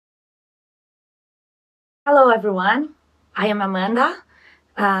Hello, everyone. I am Amanda,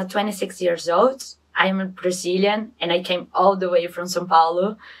 26 years old. I am a Brazilian, and I came all the way from São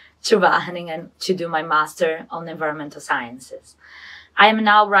Paulo to Wageningen to do my master on environmental sciences. I am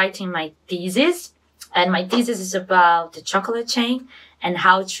now writing my thesis, and my thesis is about the chocolate chain and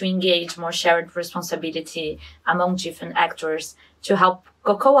how to engage more shared responsibility among different actors to help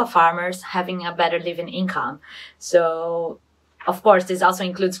cocoa farmers having a better living income. So, of course, this also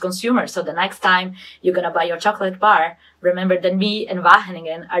includes consumers. So the next time you're going to buy your chocolate bar, remember that me and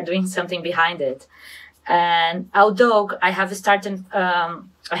Wageningen are doing something behind it. And although I have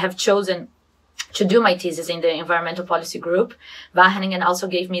chosen to do my thesis in the environmental policy group, Wageningen also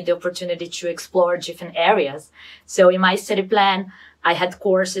gave me the opportunity to explore different areas. So in my study plan, I had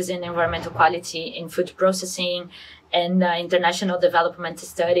courses in environmental quality, in food processing, and international development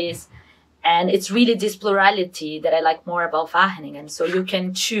studies. And it's really this plurality that I like more about Wageningen. So you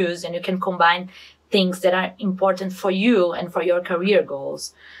can choose and you can combine things that are important for you and for your career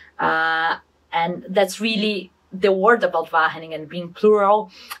goals. And that's really the word about Wageningen, being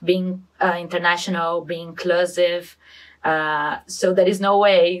plural, being international, being inclusive. So there is no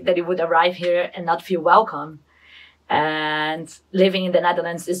way that you would arrive here and not feel welcome. And living in the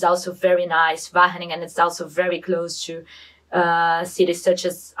Netherlands is also very nice. Wageningen is also very close to cities such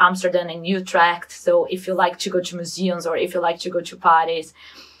as Amsterdam and Utrecht. So if you like to go to museums or if you like to go to parties,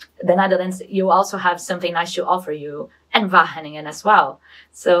 the Netherlands, you also have something nice to offer you, and Wageningen as well.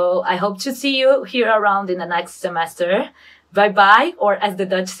 So I hope to see you here around in the next semester. Bye bye, or as the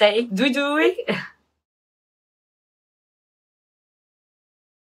Dutch say, doei doei.